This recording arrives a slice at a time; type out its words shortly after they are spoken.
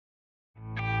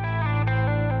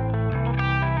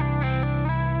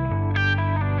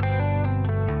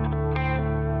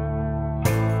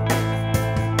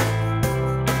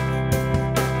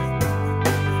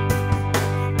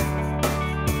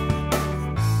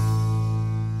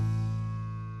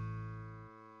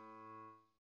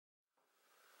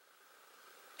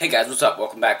Hey guys, what's up?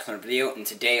 Welcome back to another video, and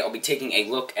today I'll be taking a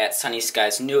look at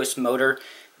SunnySky's newest motor.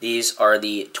 These are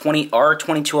the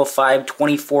R2205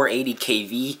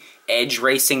 2480kv Edge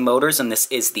Racing motors, and this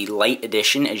is the Lite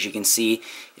edition. As you can see,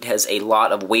 it has a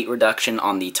lot of weight reduction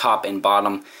on the top and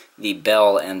bottom, the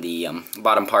bell and the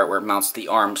bottom part where it mounts the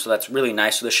arm, so that's really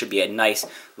nice. So this should be a nice,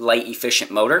 light, efficient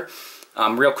motor.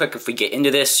 Real quick, if we get into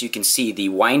this, you can see the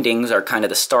windings are kind of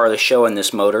the star of the show in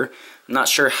this motor. I'm not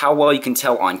sure how well you can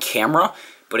tell on camera,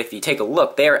 but if you take a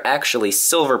look, they're actually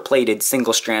silver-plated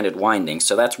single-stranded windings,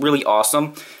 so that's really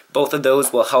awesome. Both of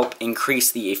those will help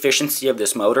increase the efficiency of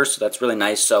this motor, so that's really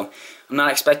nice. So I'm not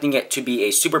expecting it to be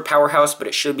a super powerhouse, but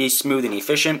it should be smooth and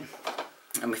efficient.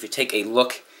 If you take a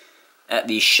look at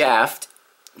the shaft,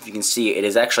 if you can see, it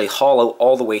is actually hollow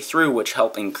all the way through, which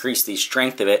help increase the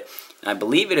strength of it. And I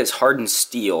believe it is hardened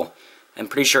steel. I'm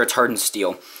pretty sure it's hardened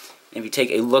steel. If you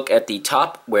take a look at the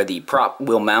top where the prop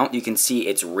will mount, you can see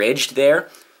it's ridged there,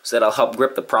 so that'll help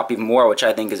grip the prop even more, which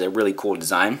I think is a really cool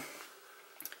design.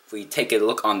 If we take a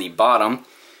look on the bottom,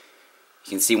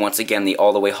 you can see once again the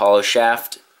all the way hollow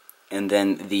shaft, and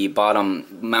then the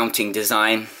bottom mounting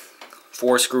design,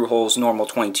 4 screw holes, normal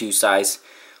 22 size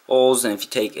holes. And if you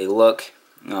take a look,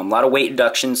 a lot of weight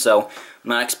reduction, so I'm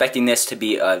not expecting this to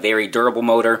be a very durable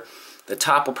motor. The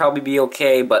top will probably be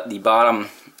okay, but the bottom,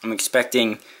 I'm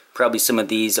expecting probably some of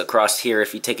these across here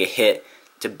if you take a hit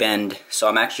to bend. So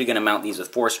I'm actually going to mount these with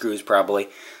 4 screws probably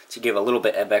to give a little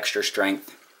bit of extra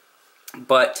strength.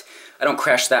 But I don't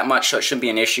crash that much, so it shouldn't be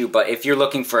an issue. But if you're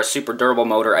looking for a super durable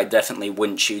motor, I definitely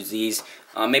wouldn't choose these.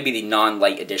 Maybe the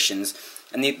non-Lite editions.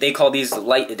 And they call these the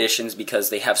Lite editions because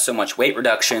they have so much weight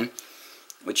reduction,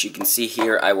 which you can see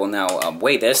here. I will now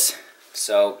weigh this.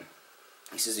 So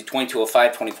this is the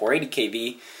 2205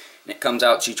 2480kv, and it comes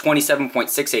out to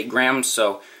 27.68 grams.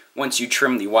 So once you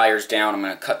trim the wires down, I'm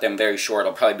going to cut them very short.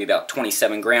 It'll probably be about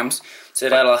 27 grams. So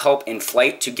that'll help in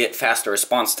flight to get faster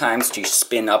response times, to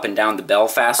spin up and down the bell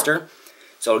faster.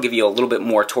 So it'll give you a little bit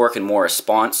more torque and more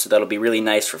response. So that'll be really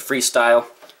nice for freestyle,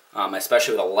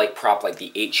 especially with a light prop like the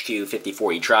HQ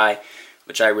 5040 Tri,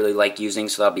 which I really like using.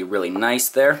 So that'll be really nice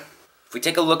there. If we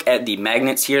take a look at the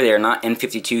magnets here, they are not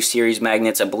N52 series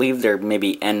magnets. I believe they're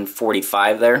maybe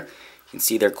N45 there. You can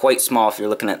see they're quite small. If you're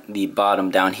looking at the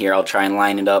bottom down here, I'll try and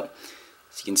line it up.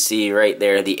 So you can see right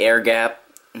there the air gap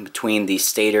in between the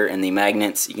stator and the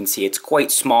magnets. You can see it's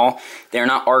quite small. They're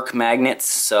not arc magnets,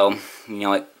 so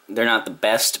they're not the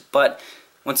best, but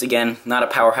once again, not a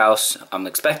powerhouse. I'm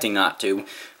expecting not to,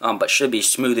 but should be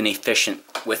smooth and efficient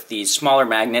with these smaller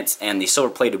magnets and the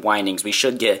silver-plated windings. We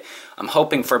should get, I'm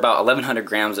hoping for about 1100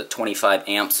 grams at 25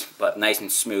 amps, but nice and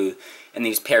smooth. And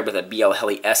these paired with a BL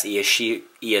Heli S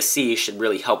ESC should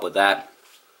really help with that.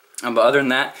 But other than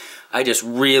that, I just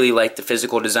really like the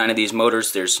physical design of these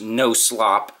motors. There's no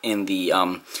slop in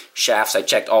the shafts. I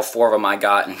checked all 4 of them I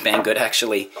got, and Banggood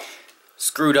actually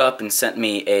screwed up and sent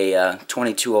me a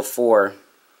 2204.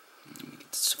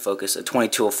 Let's focus, a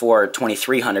 2204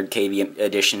 2300kv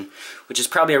edition, which is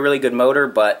probably a really good motor,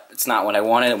 but it's not what I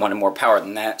wanted. I wanted more power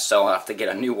than that, so I'll have to get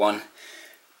a new one.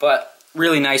 But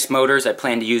really nice motors. I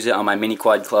plan to use it on my Mini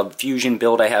Quad Club Fusion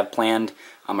build I have planned.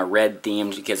 I'm a red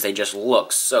themed because they just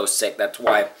look so sick. That's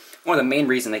why one of the main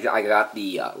reasons I got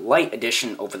the Lite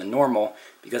edition over the normal,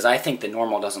 because I think the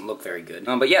normal doesn't look very good.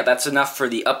 But yeah, that's enough for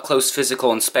the up-close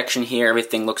physical inspection here.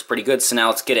 Everything looks pretty good, so now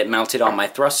let's get it mounted on my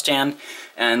thrust stand,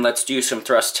 and let's do some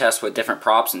thrust tests with different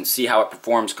props and see how it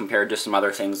performs compared to some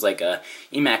other things like a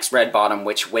Emax Red Bottom,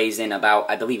 which weighs in about,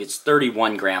 I believe it's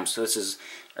 31 grams, so this is,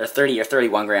 or 30 or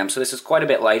 31 grams, so this is quite a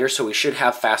bit lighter, so we should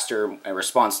have faster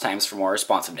response times for more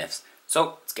responsiveness.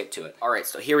 So let's get to it. Alright,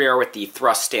 so here we are with the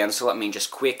thrust stand, so let me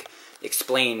just quick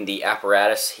explain the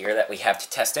apparatus here that we have to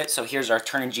test it. So here's our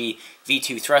Turnigy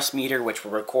V2 thrust meter, which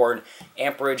will record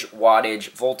amperage, wattage,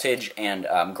 voltage, and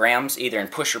grams, either in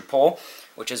push or pull,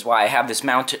 which is why I have this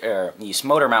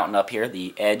motor mounting up here,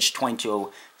 the Edge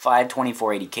 2205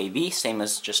 2480kv, same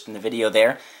as just in the video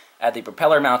there. The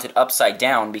propeller mounted upside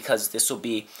down because this will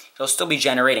be, it'll still be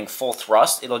generating full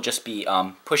thrust. It'll just be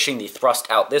pushing the thrust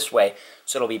out this way,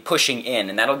 so it'll be pushing in,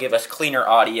 and that'll give us cleaner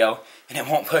audio, and it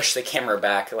won't push the camera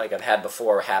back like I've had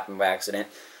before happen by accident.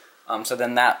 So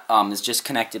then that is just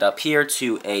connected up here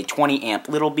to a 20 amp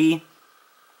little B,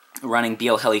 running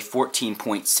BL Heli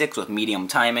 14.6 with medium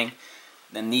timing.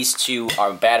 Then these two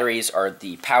batteries are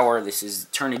the power. This is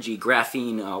Turnigy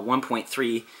Graphene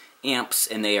 1.3 amps,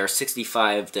 and they are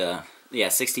 65C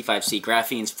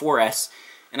graphenes 4S,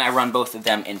 and I run both of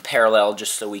them in parallel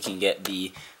just so we can get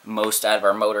the most out of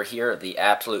our motor here, the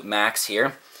absolute max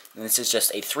here. And this is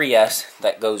just a 3S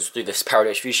that goes through this power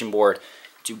distribution board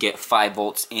to get 5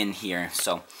 volts in here.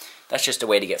 So That's just a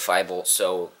way to get 5 volts.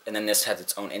 So, and then this has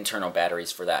its own internal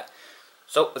batteries for that.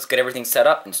 So let's get everything set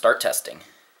up and start testing.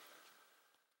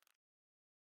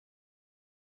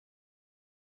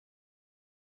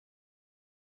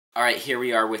 Alright, here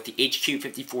we are with the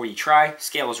HQ5040 Tri.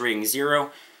 Scale is reading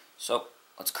 0, so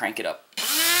let's crank it up.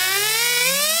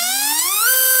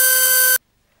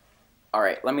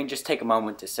 Alright, let me just take a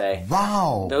moment to say,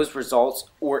 wow, those results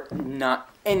were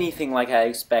not anything like I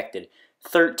expected.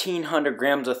 1,300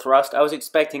 grams of thrust. I was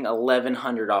expecting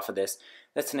 1,100 off of this.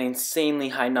 That's an insanely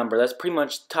high number. That's pretty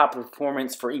much top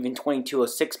performance for even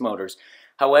 2206 motors.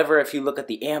 However, if you look at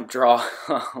the amp draw,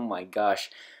 oh my gosh.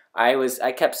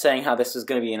 I kept saying how this was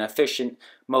going to be an efficient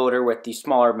motor with the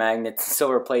smaller magnets,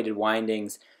 silver-plated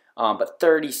windings, but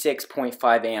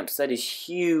 36.5 amps, that is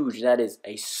huge. That is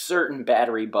a certain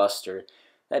battery buster.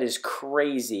 That is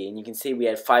crazy. And you can see we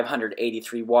had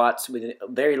 583 watts with a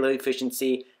very low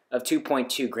efficiency of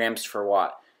 2.2 grams per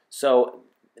watt. So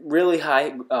really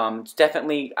high. It's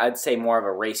definitely, I'd say, more of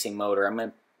a racing motor. I'm going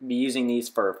to be using these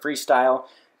for freestyle,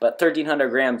 but 1,300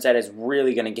 grams, that is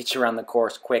really going to get you around the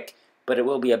course quick. But it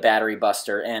will be a battery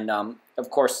buster, and of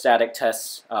course static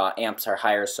tests amps are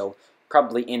higher, so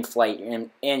probably in flight,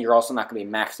 and you're also not going to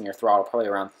be maxing your throttle, probably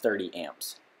around 30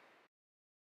 amps.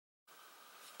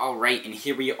 Alright, and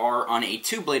here we are on a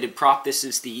two-bladed prop. This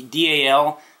is the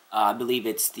DAL, I believe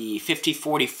it's the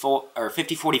 5045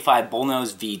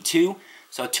 bullnose V2,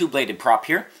 so a two-bladed prop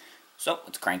here. So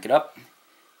let's crank it up.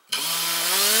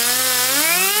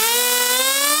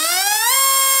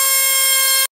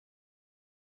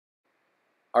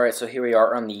 Alright, so here we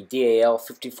are on the DAL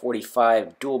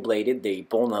 5045 dual-bladed, the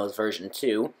bullnose version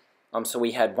 2. So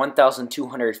we had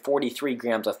 1,243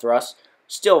 grams of thrust,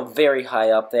 still very high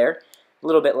up there, a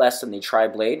little bit less than the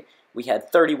tri-blade. We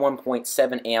had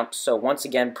 31.7 amps, so once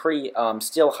again,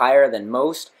 still higher than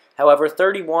most. However,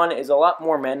 31 is a lot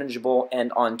more manageable,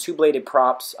 and on two-bladed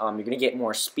props, you're going to get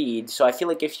more speed. So I feel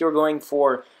like if you're going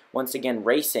for, once again,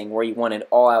 racing, where you wanted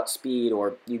all-out speed,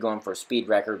 or you're going for a speed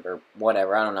record, or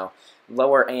whatever, I don't know,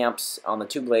 lower amps on the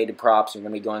two-bladed props, you're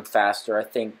going to be going faster. I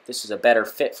think this is a better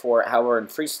fit for it. However, in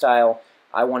freestyle,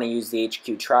 I want to use the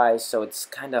HQ Tris, so it's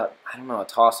kind of, I don't know, a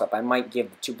toss-up. I might give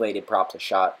the two-bladed props a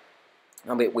shot.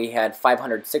 We had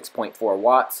 506.4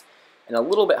 watts and a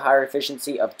little bit higher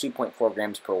efficiency of 2.4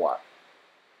 grams per watt.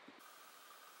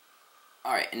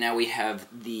 Alright, and now we have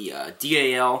the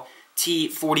DAL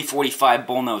T4045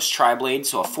 bullnose tri-blade,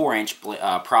 so a 4-inch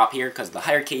prop here because of the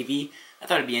higher KV. I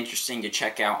thought it'd be interesting to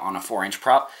check out on a 4-inch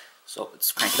prop, so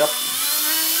let's crank it up.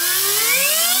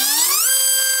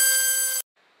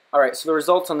 Alright, so the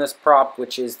results on this prop,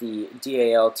 which is the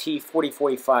DAL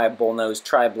T4045 bullnose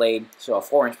tri-blade, so a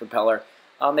 4-inch propeller,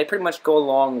 they pretty much go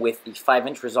along with the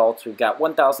 5-inch results. We've got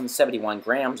 1,071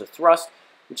 grams of thrust,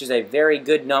 which is a very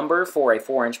good number for a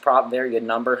 4-inch prop, very good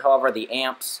number. However, the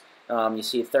amps, you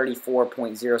see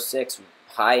 34.06,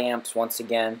 high amps once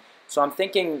again. So I'm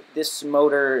thinking this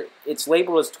motor, it's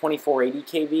labeled as 2480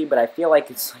 kV, but I feel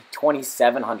like it's like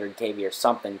 2700 kV or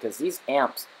something, because these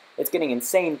amps, it's getting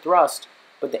insane thrust,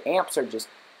 but the amps are just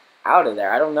out of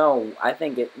there. I don't know. I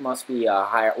think it must be a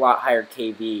lot higher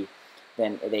kV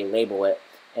than they label it.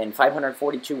 And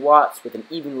 542 watts with an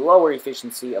even lower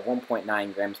efficiency of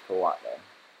 1.9 grams per watt there.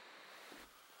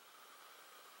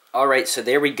 Alright, so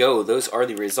there we go. Those are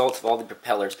the results of all the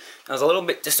propellers. I was a little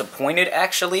bit disappointed,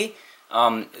 actually.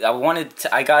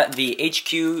 I got the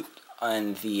HQ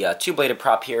and the two-bladed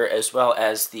prop here, as well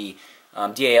as the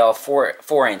DAL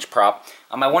 4-inch prop.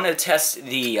 I wanted to test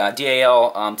the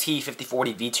DAL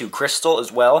T5040 V2 Crystal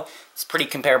as well. It's pretty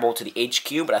comparable to the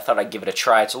HQ, but I thought I'd give it a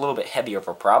try. It's a little bit heavier of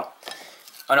a prop.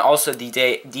 And also the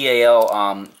DAL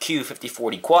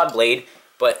Q5040 quad blade,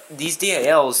 but these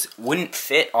DALs wouldn't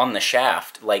fit on the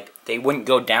shaft. Like, they wouldn't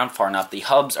go down far enough. The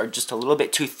hubs are just a little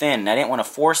bit too thin, and I didn't want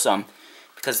to force them,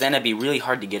 because then it'd be really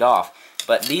hard to get off.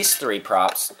 But these three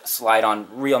props slide on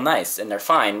real nice, and they're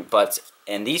fine,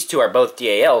 and these two are both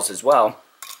DALs as well,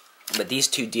 but these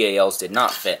two DALs did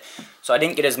not fit. So I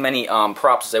didn't get as many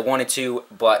props as I wanted to,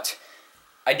 but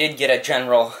I did get a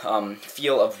general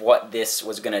feel of what this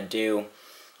was going to do,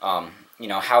 you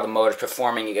know, how the motor's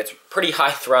performing. It gets pretty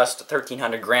high thrust,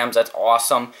 1,300 grams, that's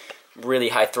awesome, really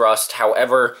high thrust.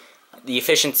 However, the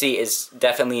efficiency is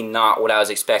definitely not what I was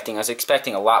expecting. I was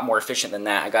expecting a lot more efficient than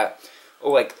that. I got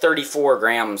like 34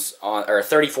 grams on, or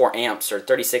 34 amps or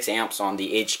 36 amps on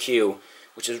the HQ,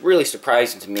 which is really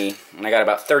surprising to me. And I got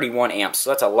about 31 amps, so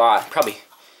that's a lot. Probably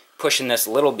pushing this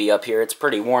little bee up here. It's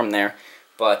pretty warm there,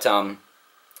 but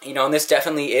you know, and this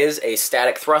definitely is a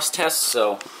static thrust test.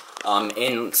 So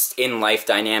in life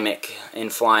dynamic in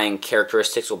flying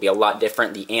characteristics will be a lot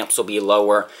different. The amps will be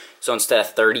lower, so instead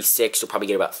of 36 you'll probably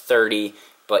get about 30,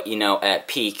 but you know, at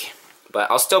peak. But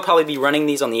I'll still probably be running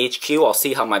these on the HQ. I'll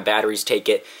see how my batteries take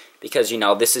it, because you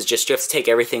know, this is just, you have to take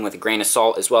everything with a grain of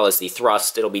salt, as well as the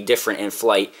thrust. It'll be different in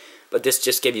flight, but this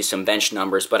just gives you some bench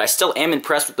numbers. But I still am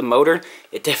impressed with the motor.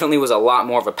 It definitely was a lot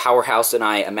more of a powerhouse than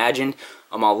I imagined.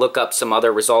 I'll look up some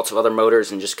other results of other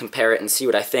motors and just compare it and see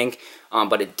what I think.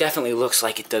 But it definitely looks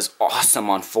like it does awesome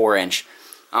on 4-inch.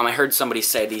 I heard somebody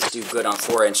say these do good on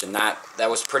 4-inch, and that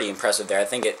was pretty impressive there. I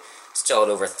think it still at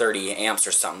over 30 amps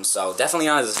or something. So definitely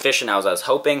not as efficient as I was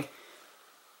hoping,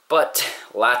 but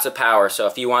lots of power. So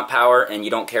if you want power and you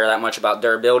don't care that much about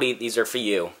durability, these are for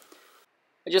you.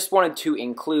 I just wanted to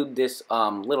include this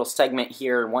little segment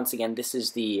here. Once again, this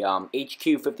is the HQ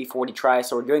 5040 try,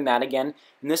 so we're doing that again.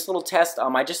 In this little test,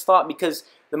 I just thought, because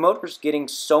the motor's getting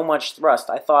so much thrust,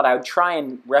 I thought I would try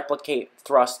and replicate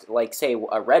thrust like, say,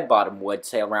 a red bottom would,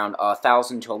 say around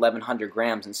 1,000 to 1,100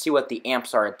 grams, and see what the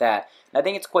amps are at that. And I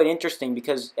think it's quite interesting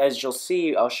because, as you'll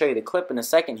see, I'll show you the clip in a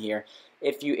second here,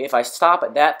 if I stop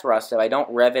at that thrust, if I don't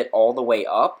rev it all the way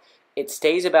up, it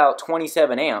stays about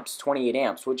 27 amps, 28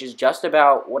 amps, which is just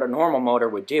about what a normal motor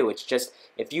would do. It's just,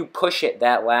 if you push it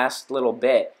that last little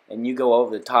bit and you go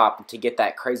over the top to get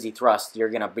that crazy thrust, you're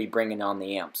going to be bringing on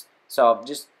the amps. So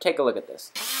just take a look at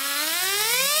this.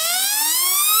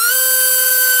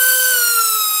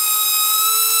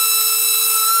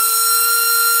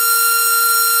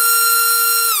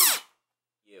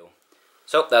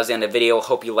 So that was the end of the video.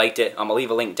 Hope you liked it. I'll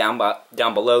leave a link down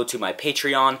below to my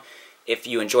Patreon. If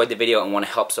you enjoyed the video and want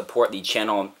to help support the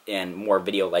channel and more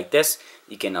video like this,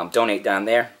 you can donate down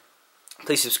there.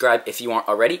 Please subscribe if you aren't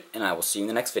already, and I will see you in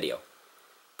the next video.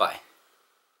 Bye.